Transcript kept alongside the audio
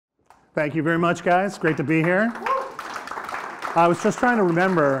Thank you very much, guys. Great to be here. I was just trying to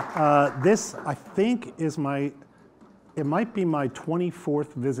remember, this, I think, is it might be my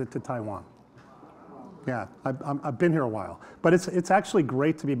 24th visit to Taiwan. Yeah, I've been here a while. But it's actually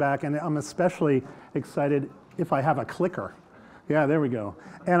great to be back, and I'm especially excited if I have a clicker. Yeah, there we go.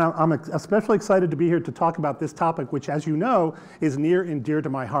 And I'm especially excited to be here to talk about this topic, which, as you know, is near and dear to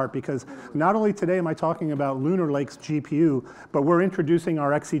my heart, because not only today am I talking about Lunar Lake's GPU, but we're introducing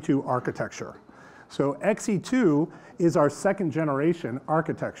our Xe2 architecture. So Xe2 is our second generation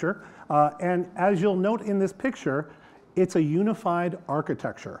architecture, and as you'll note in this picture, it's a unified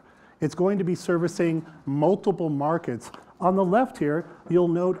architecture. It's going to be servicing multiple markets. On the left here, you'll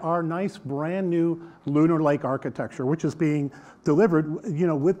note our nice brand new Lunar Lake architecture, which is being delivered,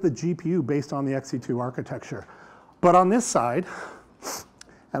 with the GPU based on the Xe2 architecture. But on this side,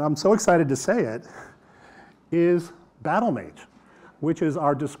 and I'm so excited to say it, is BattleMage, which is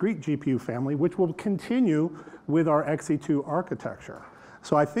our discrete GPU family, which will continue with our Xe2 architecture.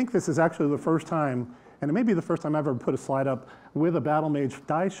 So I think this is actually the first time, and it may be the first time I've ever put a slide up with a BattleMage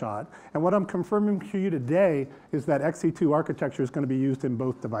die shot. And what I'm confirming to you today is that Xe2 architecture is going to be used in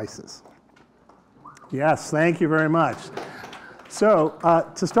both devices. Yes, thank you very much. So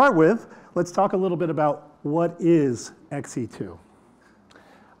to start with, let's talk a little bit about what is Xe2.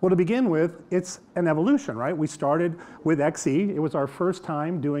 Well, to begin with, it's an evolution, right? We started with Xe. It was our first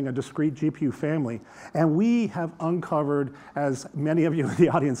time doing a discrete GPU family. And we have uncovered, as many of you in the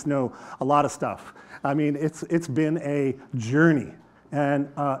audience know, a lot of stuff. I mean, it's been a journey. And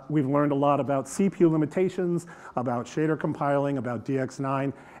we've learned a lot about CPU limitations, about shader compiling, about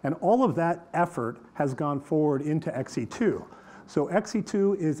DX9. And all of that effort has gone forward into Xe2. So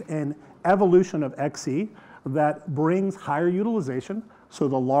Xe2 is an evolution of Xe that brings higher utilization. So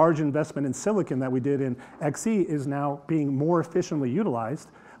the large investment in silicon that we did in Xe is now being more efficiently utilized.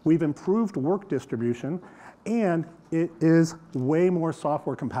 We've improved work distribution, and it is way more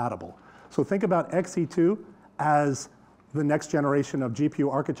software compatible. So think about Xe2 as the next generation of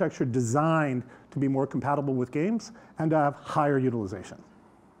GPU architecture designed to be more compatible with games and to have higher utilization.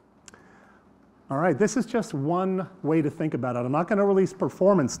 All right, this is just one way to think about it. I'm not going to release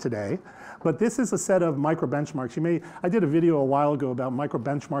performance today, but this is a set of micro benchmarks. I did a video a while ago about micro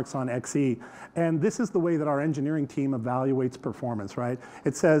benchmarks on Xe, and this is the way that our engineering team evaluates performance, right?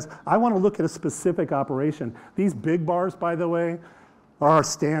 It says, I want to look at a specific operation. These big bars, by the way, are our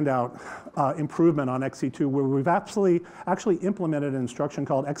standout improvement on Xe2, where we've actually implemented an instruction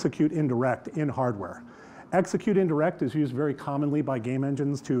called execute indirect in hardware. Execute indirect is used very commonly by game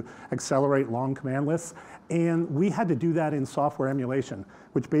engines to accelerate long command lists, and we had to do that in software emulation,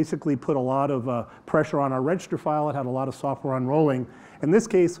 which basically put a lot of pressure on our register file. It had a lot of software unrolling. In this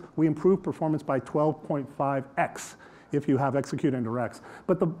case, we improved performance by 12.5x if you have execute indirects.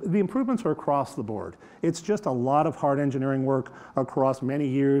 But the improvements are across the board. It's just a lot of hard engineering work across many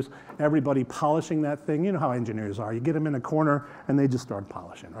years, everybody polishing that thing. You know how engineers are. You get them in a corner, and they just start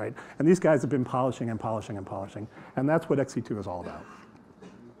polishing, right? And these guys have been polishing and polishing and polishing, and that's what Xe2 is all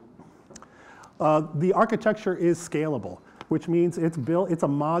about. The architecture is scalable, which means it's a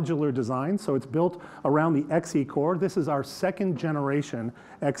modular design, so it's built around the Xe core. This is our second generation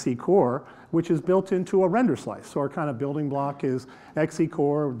Xe core, which is built into a render slice. So our kind of building block is Xe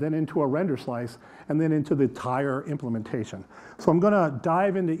core, then into a render slice, and then into the entire implementation. So I'm going to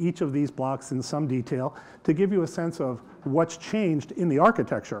dive into each of these blocks in some detail to give you a sense of what's changed in the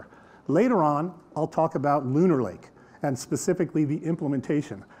architecture. Later on, I'll talk about Lunar Lake, and specifically the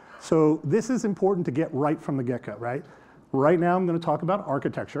implementation. So this is important to get right from the get-go, right? Right now, I'm going to talk about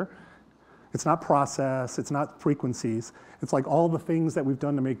architecture. It's not process, it's not frequencies. It's like all the things that we've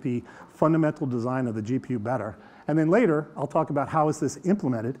done to make the fundamental design of the GPU better. And then later, I'll talk about how is this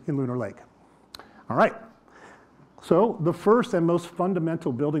implemented in Lunar Lake. All right. So the first and most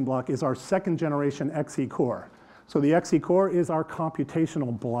fundamental building block is our second generation Xe core. So the Xe core is our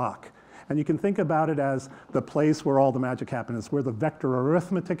computational block. And you can think about it as the place where all the magic happens. It's where the vector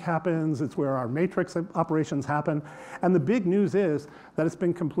arithmetic happens. It's where our matrix operations happen. And the big news is that it's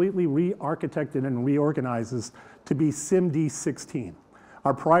been completely re-architected and reorganized to be SIMD16.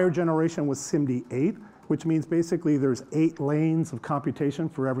 Our prior generation was SIMD8, which means basically there's 8 lanes of computation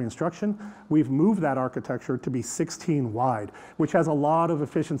for every instruction. We've moved that architecture to be 16 wide, which has a lot of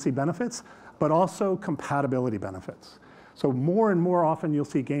efficiency benefits, but also compatibility benefits. So more and more often you'll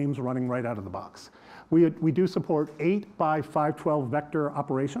see games running right out of the box. We do support 8 by 512 vector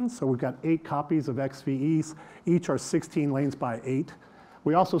operations, so we've got 8 copies of XVEs. Each are 16 lanes by 8.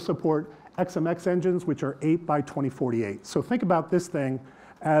 We also support XMX engines, which are 8 by 2048. So think about this thing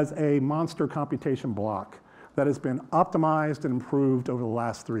as a monster computation block. that has been optimized and improved over the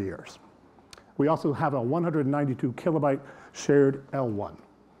last 3 years. We also have a 192 kilobyte shared L1.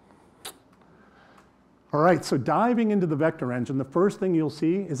 All right, so diving into the vector engine, the first thing you'll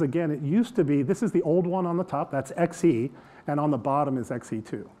see is, again, it used to be, this is the old one on the top, that's Xe, and on the bottom is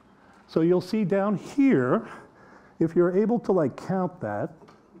Xe2. So you'll see down here, if you're able to like count that,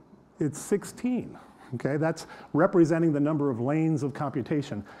 it's 16. Okay, that's representing the number of lanes of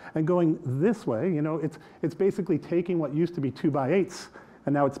computation. And going this way, you know, it's basically taking what used to be 2 by 8s,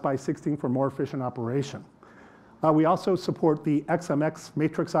 and now it's by 16 for more efficient operation. We also support the XMX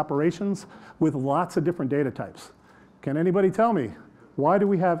matrix operations with lots of different data types. Can anybody tell me, why do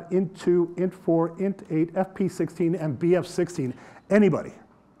we have int2, int4, int8, FP16, and BF16? Anybody?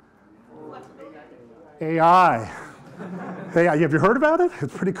 AI. AI, have you heard about it?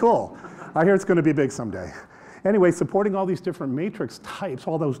 It's pretty cool. I hear it's going to be big someday. Anyway, supporting all these different matrix types,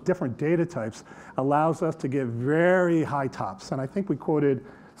 all those different data types, allows us to get very high tops. And I think we quoted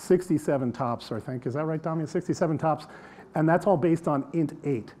 67 tops, I think. Is that right, Damian? 67 tops. And that's all based on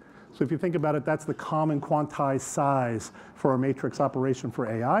int8. So if you think about it, that's the common quantized size for a matrix operation for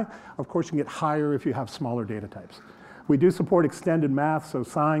AI. Of course, you can get higher if you have smaller data types. We do support extended math, so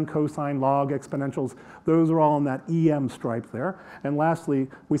sine, cosine, log, exponentials. Those are all in that EM stripe there. And lastly,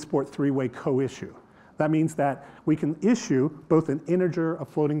 we support three-way co-issue. That means that we can issue both an integer, a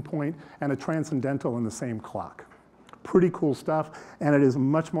floating point, and a transcendental in the same clock. Pretty cool stuff, and it is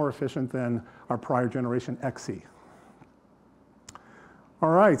much more efficient than our prior generation Xe. All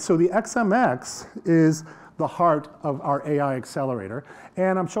right, so the XMX is the heart of our AI accelerator,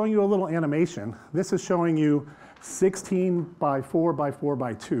 and I'm showing you a little animation. This is showing you 16 by 4 by 4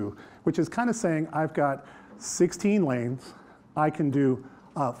 by 2, which is kind of saying I've got 16 lanes. I can do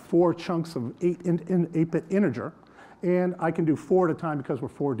 4 chunks of 8-bit integer, and I can do 4 at a time because we're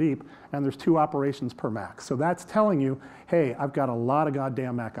 4 deep, and there's 2 operations per MAC. So that's telling you, hey, I've got a lot of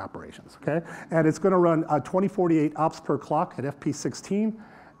goddamn MAC operations, okay? And it's going to run 2048 ops per clock at FP16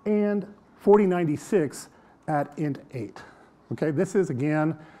 and 4096 at int8. Okay, this is,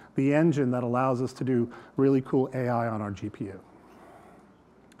 again, the engine that allows us to do really cool AI on our GPU.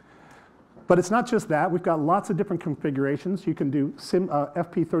 But it's not just that. We've got lots of different configurations. You can do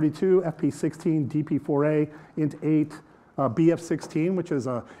FP32, FP16, DP4A, int8, BF16, which is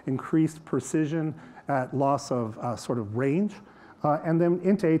increased precision at loss of sort of range, and then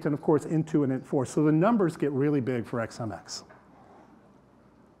int8, and of course int2 and int4. So the numbers get really big for XMX.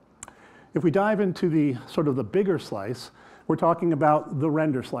 If we dive into the sort of the bigger slice, we're talking about the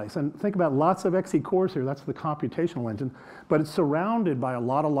render slice. And think about lots of Xe cores here. That's the computational engine. But it's surrounded by a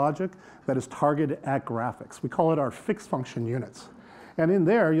lot of logic that is targeted at graphics. We call it our fixed function units. And in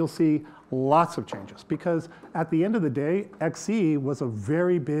there, you'll see lots of changes. Because at the end of the day, Xe was a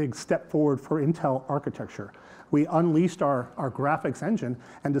very big step forward for Intel architecture. We unleashed our graphics engine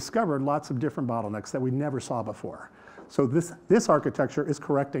and discovered lots of different bottlenecks that we never saw before. So this architecture is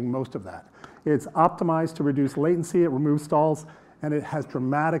correcting most of that. It's optimized to reduce latency, it removes stalls, and it has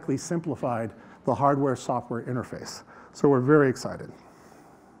dramatically simplified the hardware-software interface. So we're very excited.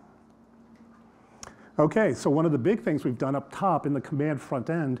 Okay, so one of the big things we've done up top in the command front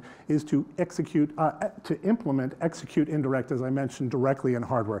end is to implement execute indirect, as I mentioned, directly in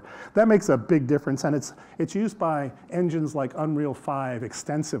hardware. That makes a big difference, and it's used by engines like Unreal 5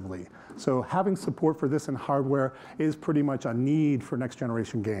 extensively. So having support for this in hardware is pretty much a need for next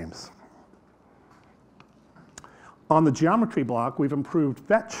generation games. On the geometry block, we've improved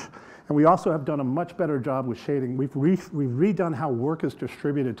fetch, and we also have done a much better job with shading. We've redone how work is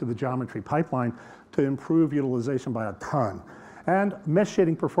distributed to the geometry pipeline to improve utilization by a ton. And mesh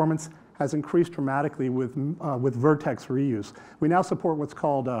shading performance has increased dramatically with vertex reuse. We now support what's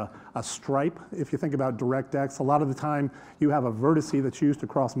called a stripe. If you think about DirectX, a lot of the time you have a vertice that's used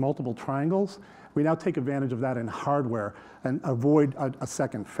across multiple triangles. We now take advantage of that in hardware and avoid a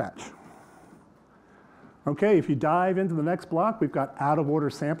second fetch. Okay, if you dive into the next block, we've got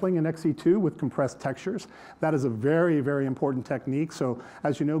out-of-order sampling in Xe2 with compressed textures. That is a very, very important technique. So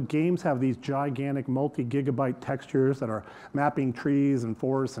as you know, games have these gigantic multi-gigabyte textures that are mapping trees and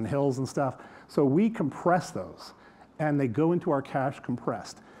forests and hills and stuff. So we compress those, and they go into our cache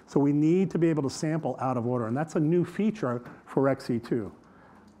compressed. So we need to be able to sample out of order, and that's a new feature for Xe2.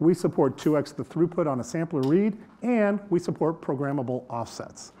 We support 2x the throughput on a sampler read, and we support programmable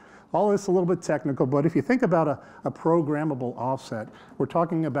offsets. All this a little bit technical, but if you think about a programmable offset, we're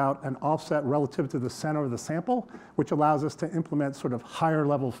talking about an offset relative to the center of the sample, which allows us to implement sort of higher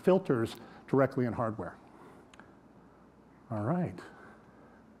level filters directly in hardware. All right.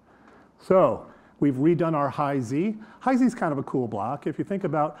 So We've redone our high Z. High Z is kind of a cool block. If you think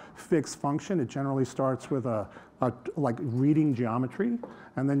about fixed function, it generally starts with like reading geometry,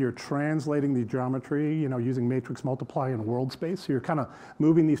 and then you're translating the geometry, using matrix multiply in world space. So you're kind of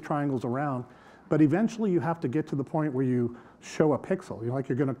moving these triangles around. But eventually you have to get to the point where you show a pixel.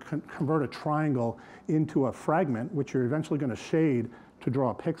 You're going to convert a triangle into a fragment, which you're eventually going to shade to draw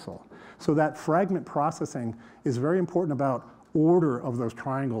a pixel. So that fragment processing is very important about order of those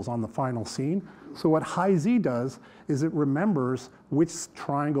triangles on the final scene. So what high Z does is it remembers which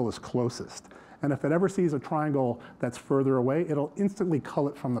triangle is closest. And if it ever sees a triangle that's further away, it'll instantly cull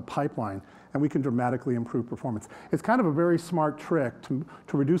it from the pipeline, and we can dramatically improve performance. It's kind of a very smart trick to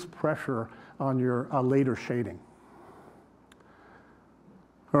reduce pressure on your later shading.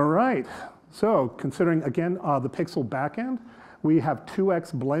 All right, so considering, again, the pixel backend, we have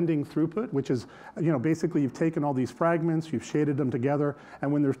 2x blending throughput, which is, basically you've taken all these fragments, you've shaded them together,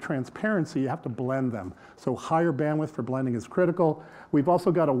 and when there's transparency, you have to blend them. So higher bandwidth for blending is critical. We've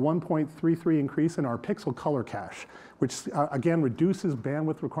also got a 1.33 increase in our pixel color cache, which again reduces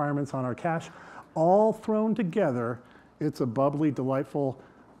bandwidth requirements on our cache. All thrown together, it's a bubbly, delightful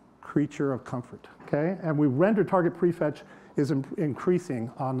creature of comfort, okay? And we render target prefetch is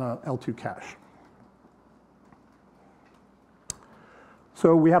increasing on the L2 cache.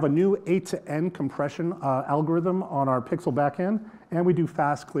 So we have a new 8 to n compression algorithm on our pixel backend, and we do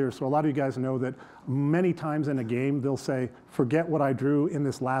fast clear. So a lot of you guys know that many times in a game, they'll say, forget what I drew in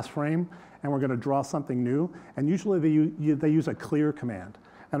this last frame, and we're going to draw something new. And usually they use a clear command.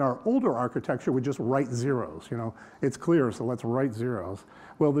 And our older architecture would just write zeros. It's clear, so let's write zeros.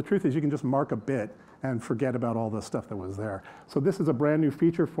 Well, the truth is you can just mark a bit and forget about all the stuff that was there. So this is a brand new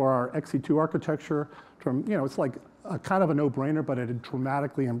feature for our Xe2 architecture. It's like kind of a no-brainer, but it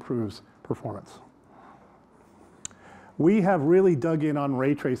dramatically improves performance. We have really dug in on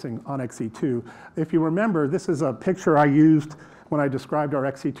ray tracing on Xe2. If you remember, this is a picture I used when I described our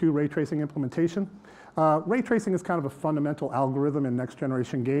Xe2 ray tracing implementation. Ray tracing is kind of a fundamental algorithm in next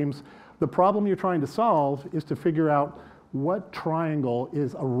generation games. The problem you're trying to solve is to figure out what triangle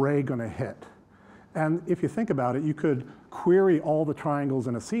is a ray going to hit. And if you think about it, you could query all the triangles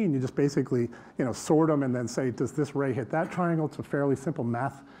in a scene. You just basically sort them and then say, does this ray hit that triangle? It's a fairly simple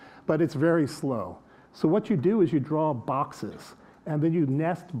math, but it's very slow. So what you do is you draw boxes, and then you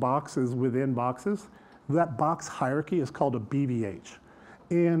nest boxes within boxes. That box hierarchy is called a BVH.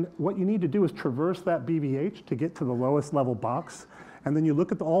 And what you need to do is traverse that BVH to get to the lowest level box, and then you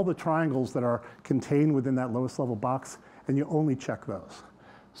look at all the triangles that are contained within that lowest level box, and you only check those.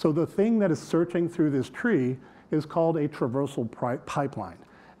 So the thing that is searching through this tree is called a traversal pipeline.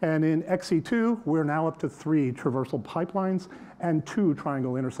 And in Xe2, we're now up to 3 traversal pipelines and 2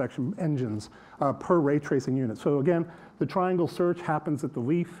 triangle intersection engines per ray tracing unit. So again, the triangle search happens at the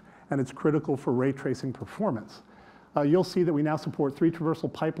leaf, and it's critical for ray tracing performance. You'll see that we now support 3 traversal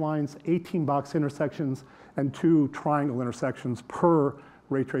pipelines, 18 box intersections, and 2 triangle intersections per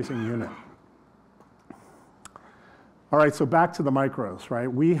ray tracing unit. All right, so back to the micros,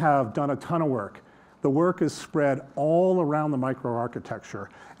 right? We have done a ton of work. The work is spread all around the microarchitecture,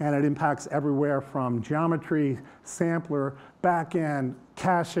 and it impacts everywhere from geometry, sampler, backend,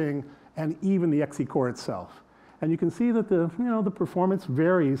 caching, and even the Xe core itself. And you can see that the performance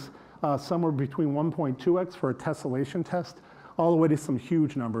varies somewhere between 1.2x for a tessellation test, all the way to some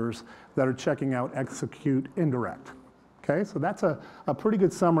huge numbers that are checking out execute indirect. Okay, so that's a pretty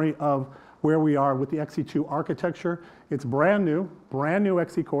good summary of where we are with the Xe2 architecture. It's brand new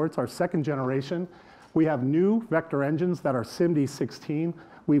Xe core. It's our 2nd generation. We have new vector engines that are SIMD16.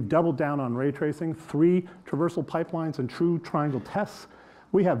 We've doubled down on ray tracing, 3 traversal pipelines and true triangle tests.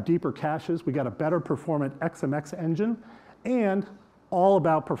 We have deeper caches. We got a better performant XMX engine, and all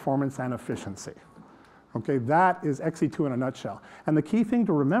about performance and efficiency. Okay, that is Xe2 in a nutshell. And the key thing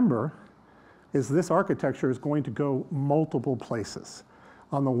to remember is this architecture is going to go multiple places.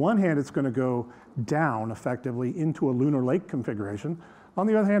 On the one hand, it's going to go down effectively into a Lunar Lake configuration. On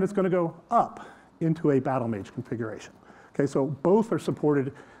the other hand, it's going to go up into a Battle Mage configuration. Okay, so both are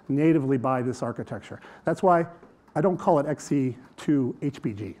supported natively by this architecture. That's why I don't call it Xe2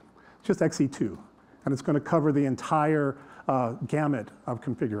 HBG. It's just Xe2, and it's going to cover the entire gamut of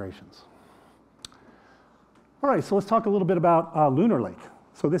configurations. All right, so let's talk a little bit about Lunar Lake.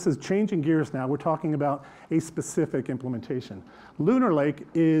 So this is changing gears now. We're talking about a specific implementation. Lunar Lake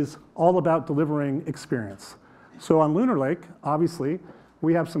is all about delivering experience. So on Lunar Lake, obviously,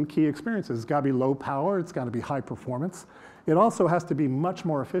 we have some key experiences. It's got to be low power. It's got to be high performance. It also has to be much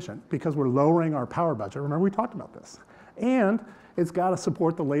more efficient because we're lowering our power budget. Remember, we talked about this. And it's got to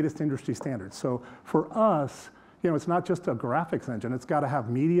support the latest industry standards. So for us, it's not just a graphics engine. It's got to have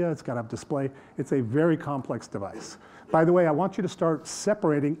media. It's got to have display. It's a very complex device. By the way, I want you to start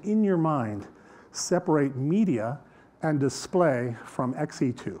separating in your mind, separate media and display from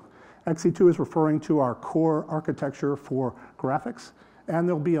Xe2. Xe2 is referring to our core architecture for graphics, and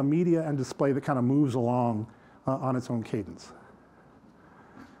there'll be a media and display that kind of moves along on its own cadence.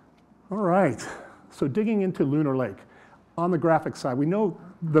 All right, so digging into Lunar Lake. On the graphics side, we know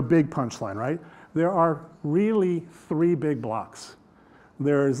the big punchline, right? There are really three big blocks.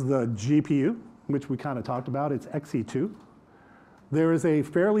 There's the GPU, which we kind of talked about. It's Xe2. There is a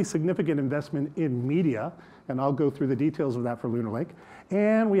fairly significant investment in media, and I'll go through the details of that for Lunar Lake.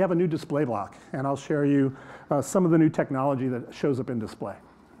 And we have a new display block, and I'll share you some of the new technology that shows up in display.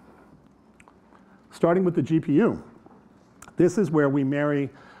 Starting with the GPU, this is where we marry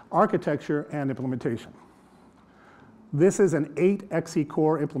architecture and implementation. This is an 8 Xe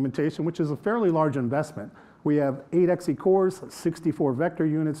core implementation, which is a fairly large investment. We have 8 Xe cores, 64 vector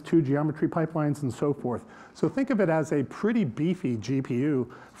units, 2 geometry pipelines, and so forth. So think of it as a pretty beefy GPU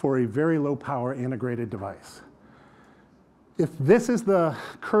for a very low power integrated device. If this is the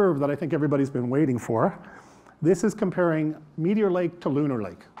curve that I think everybody's been waiting for, this is comparing Meteor Lake to Lunar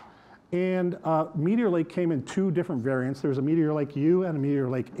Lake. And Meteor Lake came in 2 different variants. There's a Meteor Lake U and a Meteor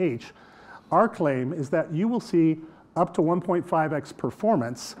Lake H. Our claim is that you will see up to 1.5x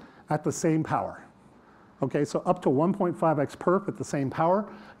performance at the same power. Okay, so up to 1.5x perf at the same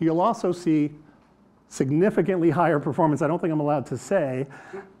power. You'll also see significantly higher performance, I don't think I'm allowed to say,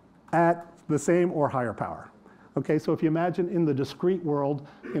 at the same or higher power. Okay, so if you imagine in the discrete world,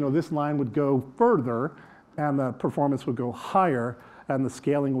 this line would go further and the performance would go higher and the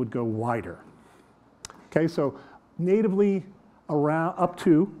scaling would go wider. Okay, so natively around up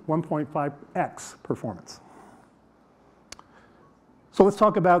to 1.5x performance. So let's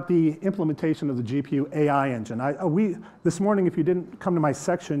talk about the implementation of the GPU AI engine. This morning, if you didn't come to my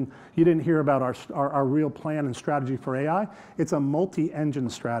section, you didn't hear about our real plan and strategy for AI. It's a multi-engine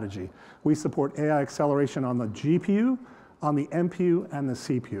strategy. We support AI acceleration on the GPU, on the NPU, and the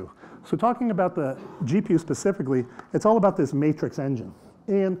CPU. So talking about the GPU specifically, it's all about this matrix engine.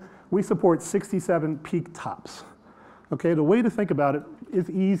 And we support 67 peak tops. Okay, the way to think about it is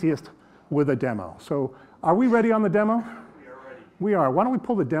easiest with a demo. So are we ready on the demo? We are. Why don't we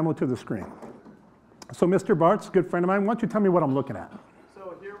pull the demo to the screen? So Mr. Bart's a good friend of mine. Why don't you tell me what I'm looking at?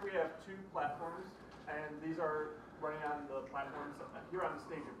 So here we have 2 platforms, and these are running on the platforms here on the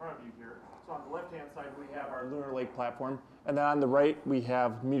stage in front of you here. So on the left-hand side, we have our Lunar Lake platform, and then on the right, we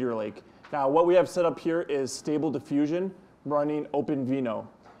have Meteor Lake. Now, what we have set up here is Stable Diffusion running OpenVINO.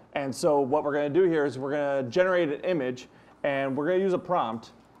 And so what we're going to do here is we're going to generate an image, and we're going to use a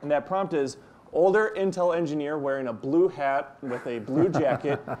prompt, and that prompt is older Intel engineer wearing a blue hat with a blue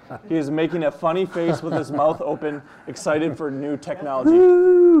jacket. He is making a funny face with his mouth open, excited for new technology.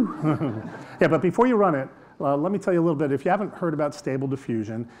 Yeah, but before you run it, let me tell you a little bit. If you haven't heard about Stable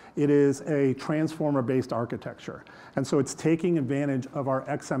Diffusion, it is a transformer-based architecture. And so it's taking advantage of our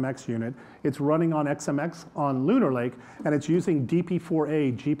XMX unit. It's running on XMX on Lunar Lake, and it's using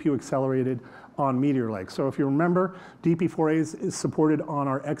DP4A GPU accelerated on Meteor Lake. So if you remember, DP4A is supported on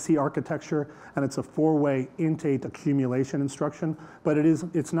our Xe architecture, and it's a 4-way int8 accumulation instruction, but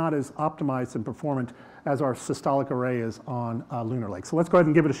it's not as optimized and performant as our systolic array is on Lunar Lake. So let's go ahead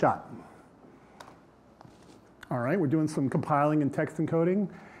and give it a shot. All right, we're doing some compiling and text encoding.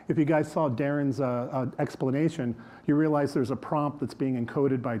 If you guys saw Darren's explanation, you realize there's a prompt that's being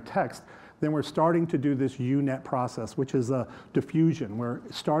encoded by text. Then we're starting to do this UNet process, which is a diffusion. We're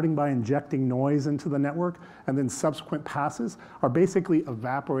starting by injecting noise into the network, and then subsequent passes are basically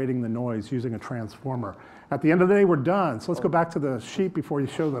evaporating the noise using a transformer. At the end of the day, we're done. So let's go back to the sheet before you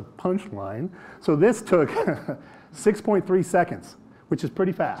show the punchline. So this took 6.3 seconds, which is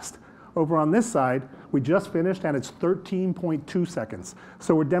pretty fast. Over on this side, we just finished, and it's 13.2 seconds.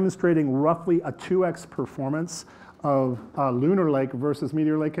 So we're demonstrating roughly a 2x performance of Lunar Lake versus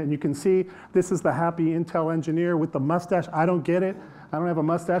Meteor Lake. And you can see this is the happy Intel engineer with the mustache. I don't get it. I don't have a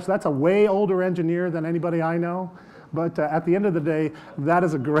mustache. That's a way older engineer than anybody I know. But at the end of the day, that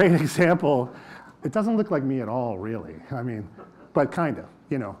is a great example. It doesn't look like me at all, really. I mean, but kind of,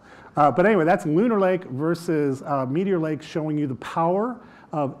 But anyway, that's Lunar Lake versus Meteor Lake, showing you the power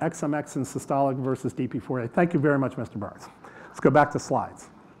of XMX and systolic versus DP4A. Thank you very much, Mr. Barnes. Let's go back to slides.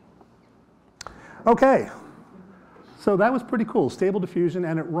 Okay. So that was pretty cool, Stable Diffusion,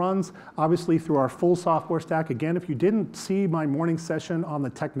 and it runs obviously through our full software stack. Again, if you didn't see my morning session on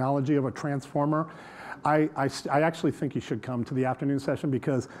the technology of a transformer, I actually think you should come to the afternoon session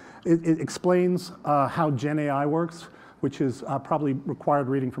because it explains how Gen AI works, which is probably required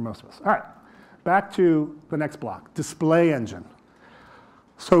reading for most of us. All right, back to the next block, display engine.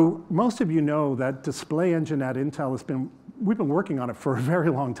 So most of you know that display engine at Intel we've been working on it for a very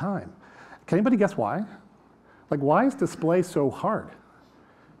long time. Can anybody guess why? Like, why is display so hard?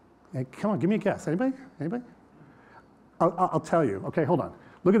 Hey, come on, give me a guess. Anybody? Anybody? I'll tell you. Okay, hold on.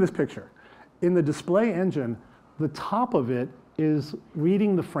 Look at this picture. In the display engine, the top of it is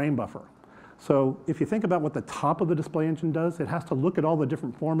reading the frame buffer. So if you think about what the top of the display engine does, it has to look at all the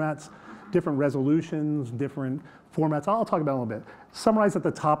different formats, different resolutions, different formats. I'll talk about it in a little bit. Summarize at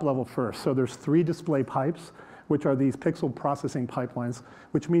the top level first. So there's 3 display pipes, which are these pixel processing pipelines,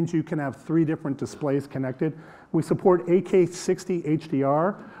 which means you can have 3 different displays connected. We support 8K60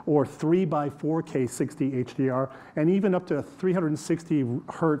 HDR or 3x4K 60 HDR, and even up to 360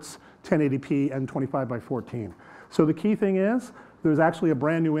 hertz 1080p and 25x14. So the key thing is, there's actually a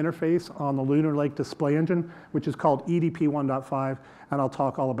brand new interface on the Lunar Lake display engine, which is called EDP 1.5, and I'll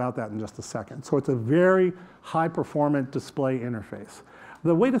talk all about that in just a second. So it's a very high-performant display interface.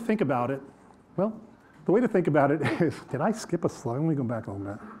 The way to think about it, well, the way to think about it is, did I skip a slide? Let me go back a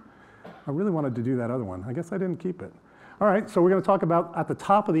little bit. I really wanted to do that other one. I guess I didn't keep it. All right, so we're going to talk about at the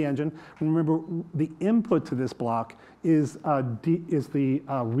top of the engine. Remember, the input to this block is the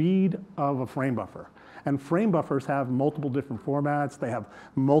read of a frame buffer. And frame buffers have multiple different formats. They have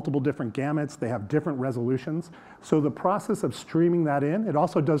multiple different gamuts. They have different resolutions. So the process of streaming that in, it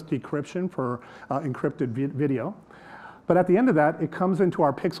also does decryption for encrypted video. But at the end of that, it comes into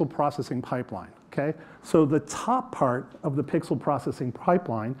our pixel processing pipeline. Okay? So the top part of the pixel processing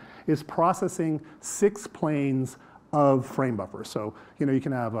pipeline is processing 6 planes of frame buffers. So you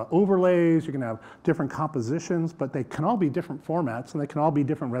can have overlays, you can have different compositions, but they can all be different formats and they can all be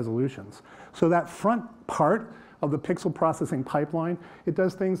different resolutions. So that front part of the pixel processing pipeline, it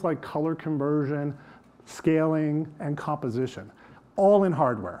does things like color conversion, scaling, and composition, all in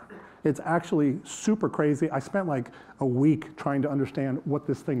hardware. It's actually super crazy. I spent like a week trying to understand what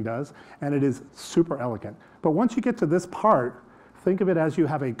this thing does, and it is super elegant. But once you get to this part, think of it as you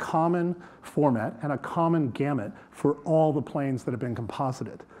have a common format and a common gamut for all the planes that have been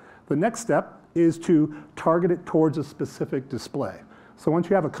composited. The next step is to target it towards a specific display. So once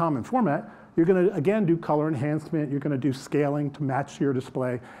you have a common format, you're going to, again, do color enhancement, you're going to do scaling to match your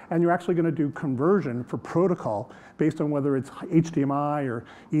display, and you're actually going to do conversion for protocol based on whether it's HDMI or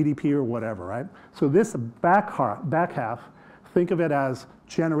EDP or whatever, right? So this back half, think of it as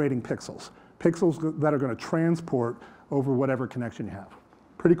generating pixels. Pixels that are going to transport over whatever connection you have.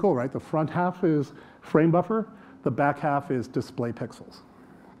 Pretty cool, right? The front half is frame buffer, the back half is display pixels.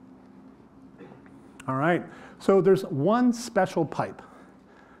 All right, so there's one special pipe.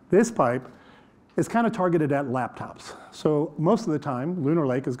 This pipe is kind of targeted at laptops. So most of the time, Lunar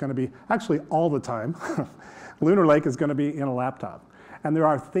Lake is going to be, actually all the time, Lunar Lake is going to be in a laptop. And there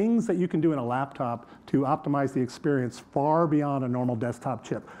are things that you can do in a laptop to optimize the experience far beyond a normal desktop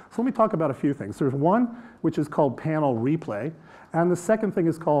chip. So let me talk about a few things. There's one which is called panel replay, and the second thing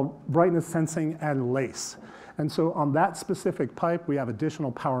is called brightness sensing and lace. And so on that specific pipe, we have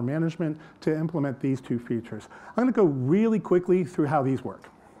additional power management to implement these 2 features. I'm going to go really quickly through how these work.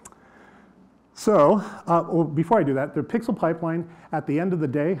 So well, before I do that, the pixel pipeline at the end of the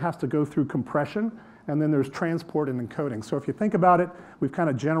day has to go through compression, and then there's transport and encoding. So if you think about it, we've kind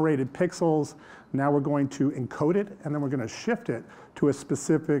of generated pixels. Now we're going to encode it, and then we're going to shift it to a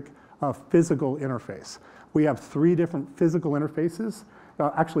specific physical interface. We have 3 different physical interfaces,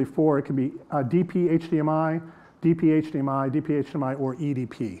 actually 4. It can be DP HDMI, DP HDMI, DP HDMI, or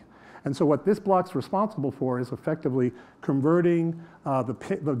EDP. And so what this block's responsible for is effectively converting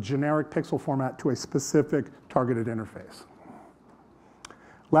the generic pixel format to a specific targeted interface.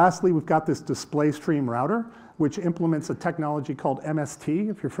 Lastly, we've got this display stream router, which implements a technology called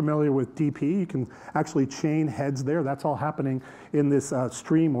MST. If you're familiar with DP, you can actually chain heads there. That's all happening in this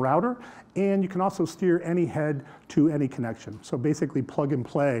stream router. And you can also steer any head to any connection. So basically, plug and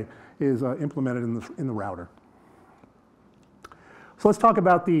play is implemented in the router. So let's talk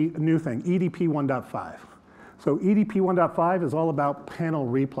about the new thing, EDP 1.5. So EDP 1.5 is all about panel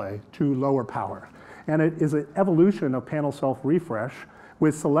replay to lower power. And it is an evolution of panel self-refresh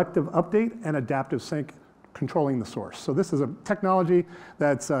with selective update and adaptive sync controlling the source. So this is a technology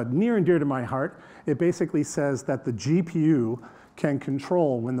that's near and dear to my heart. It basically says that the GPU can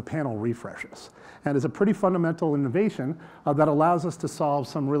control when the panel refreshes. And it's a pretty fundamental innovation that allows us to solve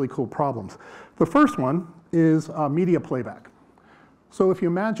some really cool problems. The first one is media playback. So if you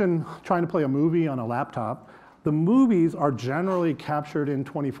imagine trying to play a movie on a laptop, the movies are generally captured in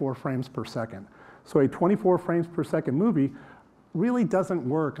 24 frames per second. So a 24 frames per second movie really doesn't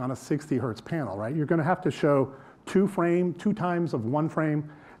work on a 60 hertz panel, right? You're going to have to show two times of one frame,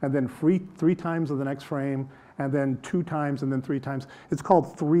 and then three times of the next frame, and then 2 times, and then 3 times. It's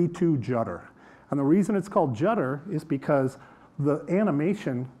called 3-2 judder. And the reason it's called judder is because the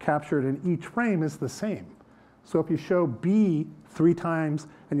animation captured in each frame is the same. So if you show B 3 times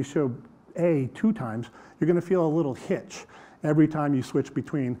and you show A 2 times, you're going to feel a little hitch every time you switch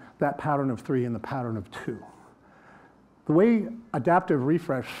between that pattern of 3 and the pattern of 2. The way adaptive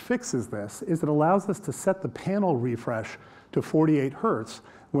refresh fixes this is it allows us to set the panel refresh to 48 Hertz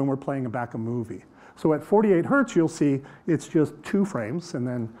when we're playing back a movie. So at 48 Hertz, you'll see it's just 2 frames, and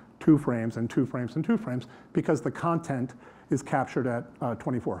then 2 frames, and 2 frames, and 2 frames, because the content is captured at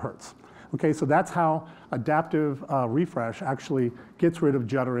 24 Hertz. Okay, so that's how adaptive refresh actually gets rid of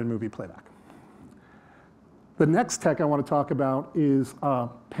judder in movie playback. The next tech I want to talk about is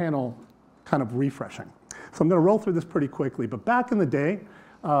panel kind of refreshing. So I'm going to roll through this pretty quickly, but back in the day,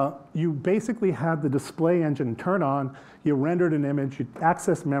 you basically had the display engine turn on, you rendered an image, you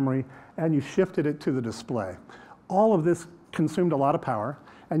accessed memory, and you shifted it to the display. All of this consumed a lot of power,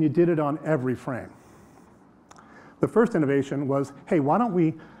 and you did it on every frame. The first innovation was, hey, why don't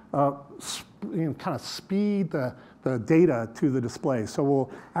we kind of speed the data to the display? So we'll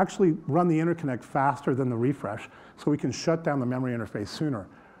actually run the interconnect faster than the refresh, so we can shut down the memory interface sooner.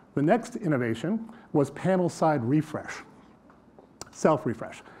 The next innovation was panel side refresh,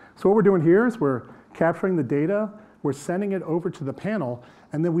 self-refresh. So what we're doing here is we're capturing the data, we're sending it over to the panel,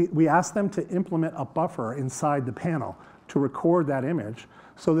 and then we ask them to implement a buffer inside the panel to record that image,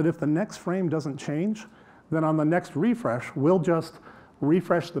 so that if the next frame doesn't change, then on the next refresh, we'll just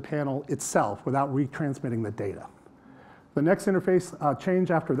refresh the panel itself without retransmitting the data. The next interface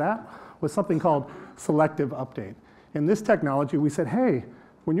change after that was something called selective update. In this technology, we said, hey,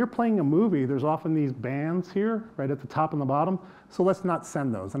 when you're playing a movie, there's often these bands here, right at the top and the bottom, so let's not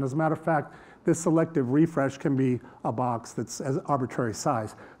send those. And as a matter of fact, this selective refresh can be a box that's as arbitrary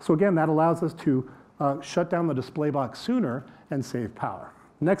size. So again, that allows us to shut down the display box sooner and save power.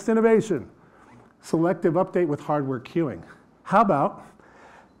 Next innovation, selective update with hardware queuing. How about,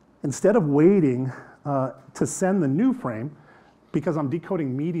 instead of waiting to send the new frame, because I'm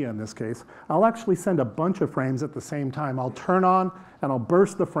decoding media in this case, I'll actually send a bunch of frames at the same time. I'll turn on and I'll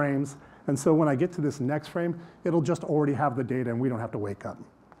burst the frames, and so when I get to this next frame, it'll just already have the data and we don't have to wake up.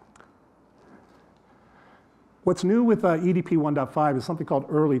 What's new with EDP 1.5 is something called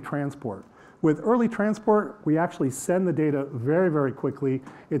early transport. With early transport, we actually send the data very, very quickly.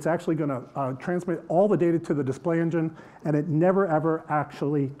 It's actually going to transmit all the data to the display engine, and it never, ever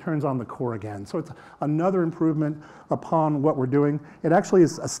actually turns on the core again. So it's another improvement upon what we're doing. It actually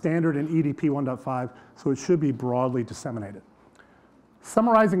is a standard in EDP 1.5, so it should be broadly disseminated.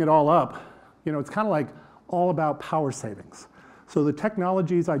 Summarizing it all up, it's kind of like all about power savings. So the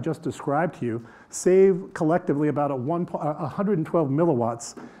technologies I just described to you save collectively about 112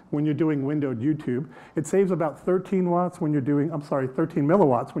 milliwatts when you're doing windowed YouTube. It saves about 13 watts when you're doing, 13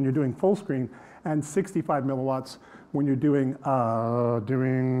 milliwatts when you're doing full screen, and 65 milliwatts when you're doing,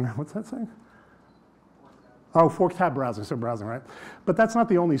 what's that saying? Oh, 4-tab browsing, so browsing, right? But that's not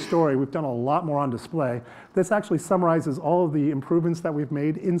the only story. We've done a lot more on display. This actually summarizes all of the improvements that we've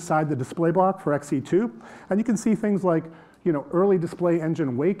made inside the display block for Xe2. And you can see things like, early display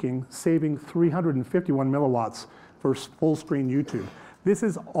engine waking, saving 351 milliwatts for full screen YouTube. This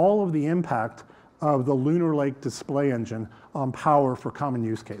is all of the impact of the Lunar Lake display engine on power for common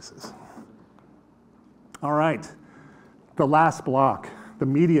use cases. All right, the last block, the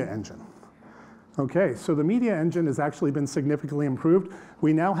media engine. Okay, so the media engine has actually been significantly improved.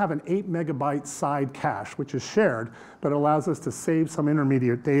 We now have an 8 megabyte side cache, which is shared, but allows us to save some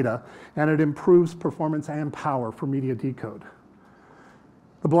intermediate data, and it improves performance and power for media decode.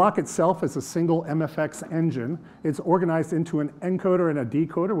 The block itself is a single MFX engine. It's organized into an encoder and a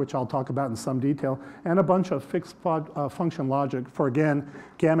decoder, which I'll talk about in some detail, and a bunch of fixed function logic for, again,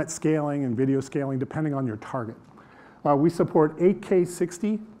 gamut scaling and video scaling, depending on your target. We support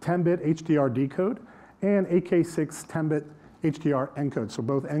 8K60 10-bit HDR decode and 8K6 10-bit HDR encode. So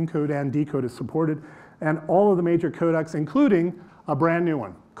both encode and decode is supported, and all of the major codecs, including a brand new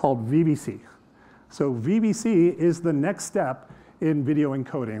one called VVC. So VVC is the next step in video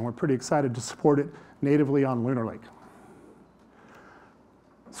encoding, and we're pretty excited to support it natively on Lunar Lake.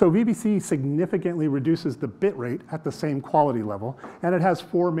 So VVC significantly reduces the bit rate at the same quality level, and it has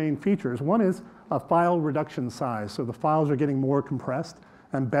 4 main features. One is a file reduction size, so the files are getting more compressed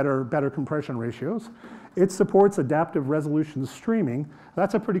and better compression ratios. It supports adaptive resolution streaming.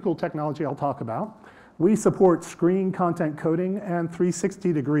 That's a pretty cool technology I'll talk about. We support screen content coding and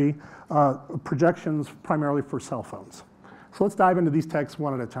 360-degree projections primarily for cell phones. So let's dive into these techs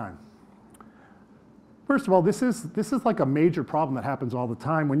one at a time. First of all, this is like a major problem that happens all the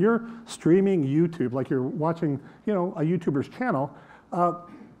time. When you're streaming YouTube, like you're watching, a YouTuber's channel,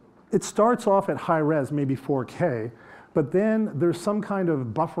 it starts off at high res, maybe 4K, but then there's some kind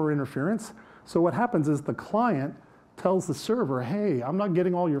of buffer interference. So what happens is the client tells the server, hey, I'm not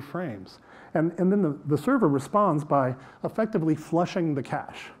getting all your frames. And then the server responds by effectively flushing the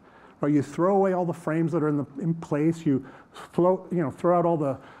cache. Or you throw away all the frames that are in place, you throw out all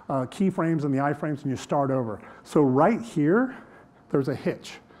the keyframes and the iframes, and you start over. So right here, there's a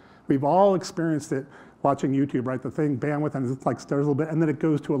hitch. We've all experienced it watching YouTube, right? The thing, bandwidth, and it's like stirs a little bit, and then it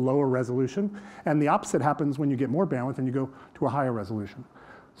goes to a lower resolution. And the opposite happens when you get more bandwidth and you go to a higher resolution.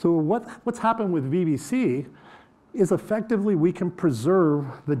 So what's happened with VVC is effectively we can preserve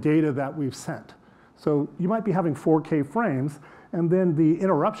the data that we've sent. So you might be having 4K frames, and then the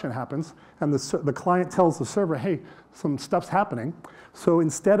interruption happens, and the client tells the server, hey, some stuff's happening. So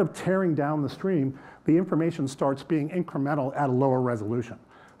instead of tearing down the stream, the information starts being incremental at a lower resolution.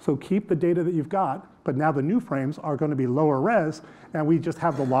 So keep the data that you've got, but now the new frames are going to be lower res, and we just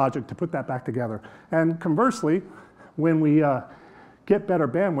have the logic to put that back together. And conversely, when we get better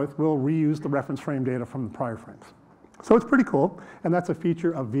bandwidth, we'll reuse the reference frame data from the prior frames. So it's pretty cool, and that's a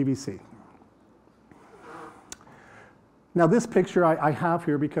feature of VVC. Now this picture I have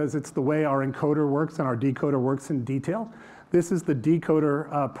here because it's the way our encoder works and our decoder works in detail. This is the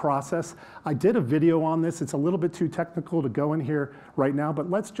decoder process. I did a video on this. It's a little bit too technical to go in here right now, but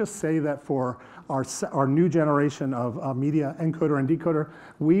let's just say that for our new generation of media encoder and decoder,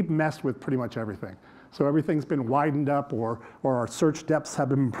 we've messed with pretty much everything. So everything's been widened up, or our search depths have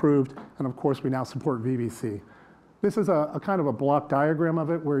been improved, and of course we now support VVC. This is a kind of a block diagram of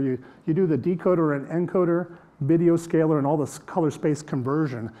it where you do the decoder and encoder, video scaler, and all this color space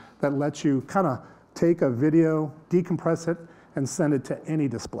conversion that lets you kind of take a video, decompress it, and send it to any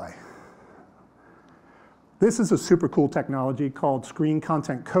display. This is a super cool technology called screen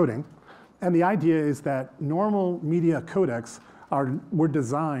content coding. And the idea is that normal media codecs were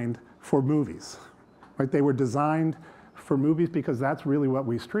designed for movies. Right? They were designed for movies because that's really what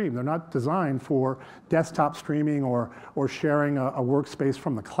we stream. They're not designed for desktop streaming or sharing a workspace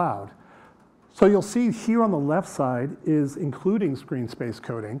from the cloud. So you'll see here on the left side is including screen space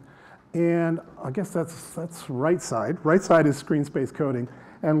coding. And I guess that's right side. Right side is screen space coding,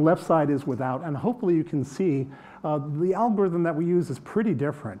 and left side is without. And hopefully you can see the algorithm that we use is pretty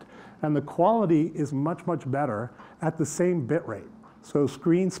different. And the quality is much, much better at the same bit rate. So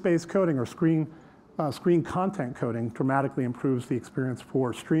screen space coding or screen content coding dramatically improves the experience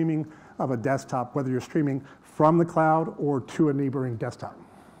for streaming of a desktop, whether you're streaming from the cloud or to a neighboring desktop.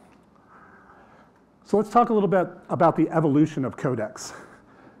 So let's talk a little bit about the evolution of codecs.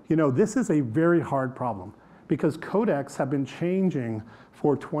 This is a very hard problem because codecs have been changing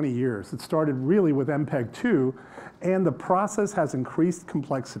for 20 years. It started really with MPEG-2, and the process has increased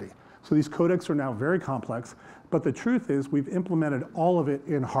complexity. So these codecs are now very complex, but the truth is we've implemented all of it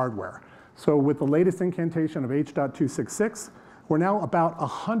in hardware. So with the latest incantation of H.266, we're now about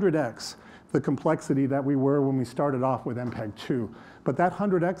 100x the complexity that we were when we started off with MPEG-2. But that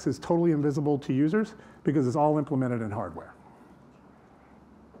 100x is totally invisible to users because it's all implemented in hardware.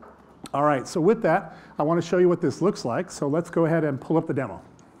 All right, so with that, I want to show you what this looks like. So let's go ahead and pull up the demo.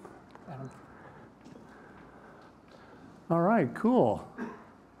 All right, cool.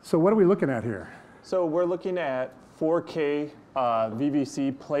 So what are we looking at here? So we're looking at 4K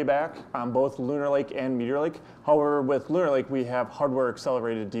VVC playback on both Lunar Lake and Meteor Lake. However, with Lunar Lake, we have hardware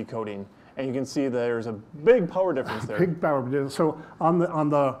accelerated decoding. And you can see there's a big power difference there. Big power difference. So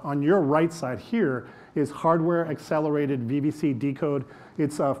on your right side here is hardware accelerated VVC decode.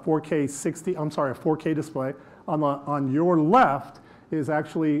 It's a 4K display. On your left is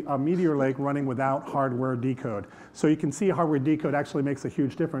actually a Meteor Lake running without hardware decode. So you can see hardware decode actually makes a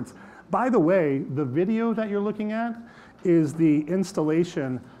huge difference. By the way, the video that you're looking at is the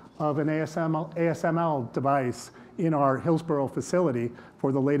installation of an ASML device in our Hillsboro facility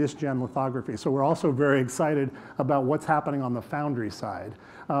for the latest gen lithography. So we're also very excited about what's happening on the foundry side.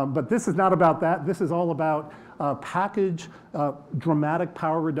 But this is not about that. This is all about dramatic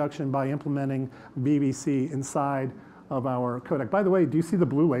power reduction by implementing VVC inside of our codec. By the way, do you see the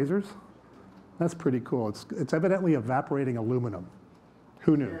blue lasers? That's pretty cool. It's evidently evaporating aluminum.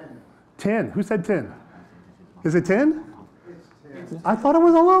 Who knew? Tin. Who said tin? Is it tin? It's tin. I thought it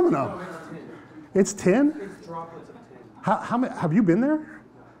was aluminum. It's tin? It's droplets of tin. Have you been there?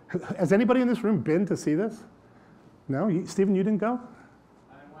 Has anybody in this room been to see this? No? Stephen, you didn't go?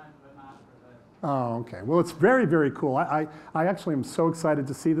 I went, but not for this. Oh, okay. Well, it's very, very cool. I actually am so excited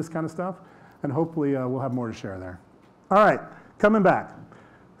to see this kind of stuff, and hopefully we'll have more to share there. All right, coming back.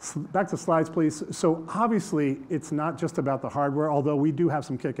 Back to slides, please. So obviously, it's not just about the hardware, although we do have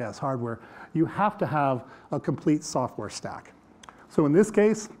some kick-ass hardware. You have to have a complete software stack. So in this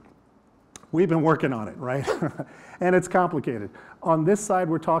case, we've been working on it, right? And it's complicated. On this side,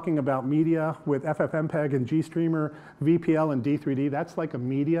 we're talking about media with FFmpeg and GStreamer, VPL and D3D. That's like a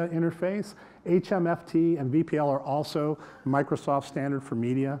media interface. HMFT and VPL are also Microsoft standard for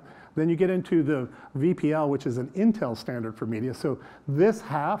media. Then you get into the VPL, which is an Intel standard for media. So this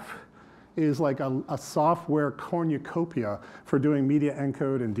half is like a software cornucopia for doing media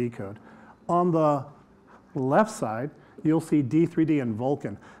encode and decode. On the left side, you'll see D3D and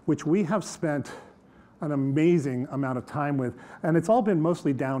Vulkan, which we have spent an amazing amount of time with. And it's all been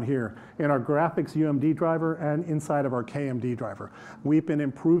mostly down here in our graphics UMD driver and inside of our KMD driver. We've been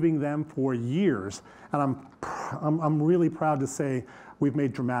improving them for years. And I'm really proud to say we've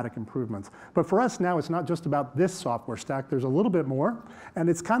made dramatic improvements. But for us now, it's not just about this software stack. There's a little bit more, and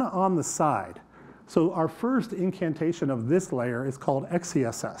it's kind of on the side. So our first incantation of this layer is called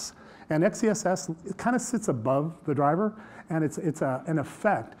XeSS. And XeSS, it kind of sits above the driver, and it's an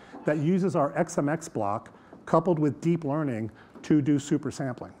effect that uses our XMX block coupled with deep learning to do super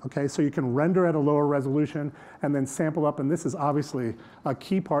sampling, okay? So you can render at a lower resolution and then sample up, and this is obviously a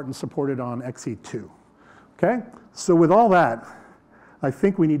key part and supported on Xe2, okay? So with all that, I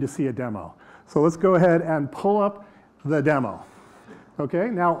think we need to see a demo. So let's go ahead and pull up the demo, okay?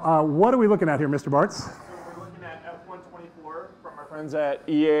 Now, what are we looking at here, Mr. Bartz? We're looking at F124 from our friends at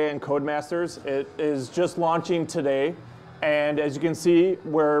EA and Codemasters. It is just launching today. And as you can see,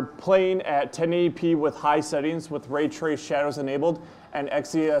 we're playing at 1080p with high settings with ray trace shadows enabled and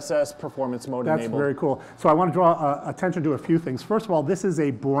XeSS performance mode enabled. That's very cool. So I want to draw attention to a few things. First of all, this is a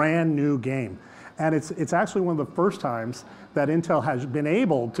brand new game. And it's actually one of the first times that Intel has been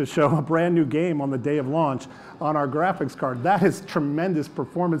able to show a brand new game on the day of launch on our graphics card. That is tremendous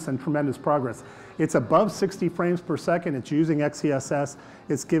performance and tremendous progress. It's above 60 frames per second. It's using XeSS.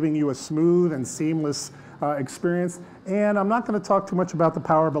 It's giving you a smooth and seamless experience. And I'm not going to talk too much about the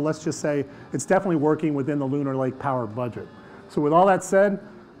power, but let's just say it's definitely working within the Lunar Lake power budget. So with all that said,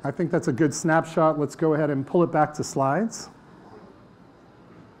 I think that's a good snapshot. Let's go ahead and pull it back to slides.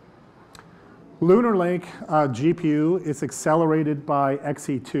 Lunar Lake GPU is accelerated by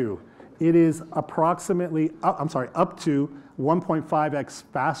Xe2. It is approximately, up to 1.5x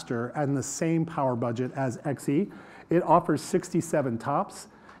faster and the same power budget as Xe. It offers 67 TOPS.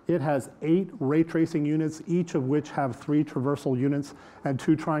 It has 8 ray tracing units, each of which have 3 traversal units and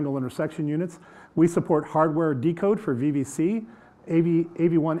 2 triangle intersection units. We support hardware decode for VVC,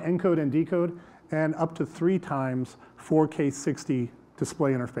 AV1 encode and decode, and up to 3 times 4K 60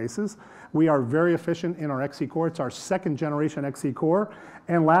 display interfaces. We are very efficient in our Xe core. It's our 2nd generation Xe core.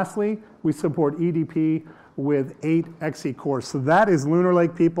 And lastly, we support EDP with 8 Xe cores. So that is Lunar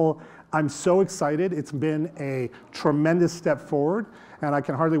Lake, people. I'm so excited. It's been a tremendous step forward, and I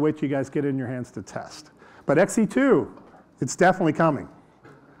can hardly wait till you guys get it in your hands to test. But Xe2, it's definitely coming.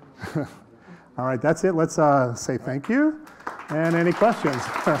 All right, that's it. Let's say thank you. And any questions?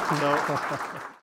 So,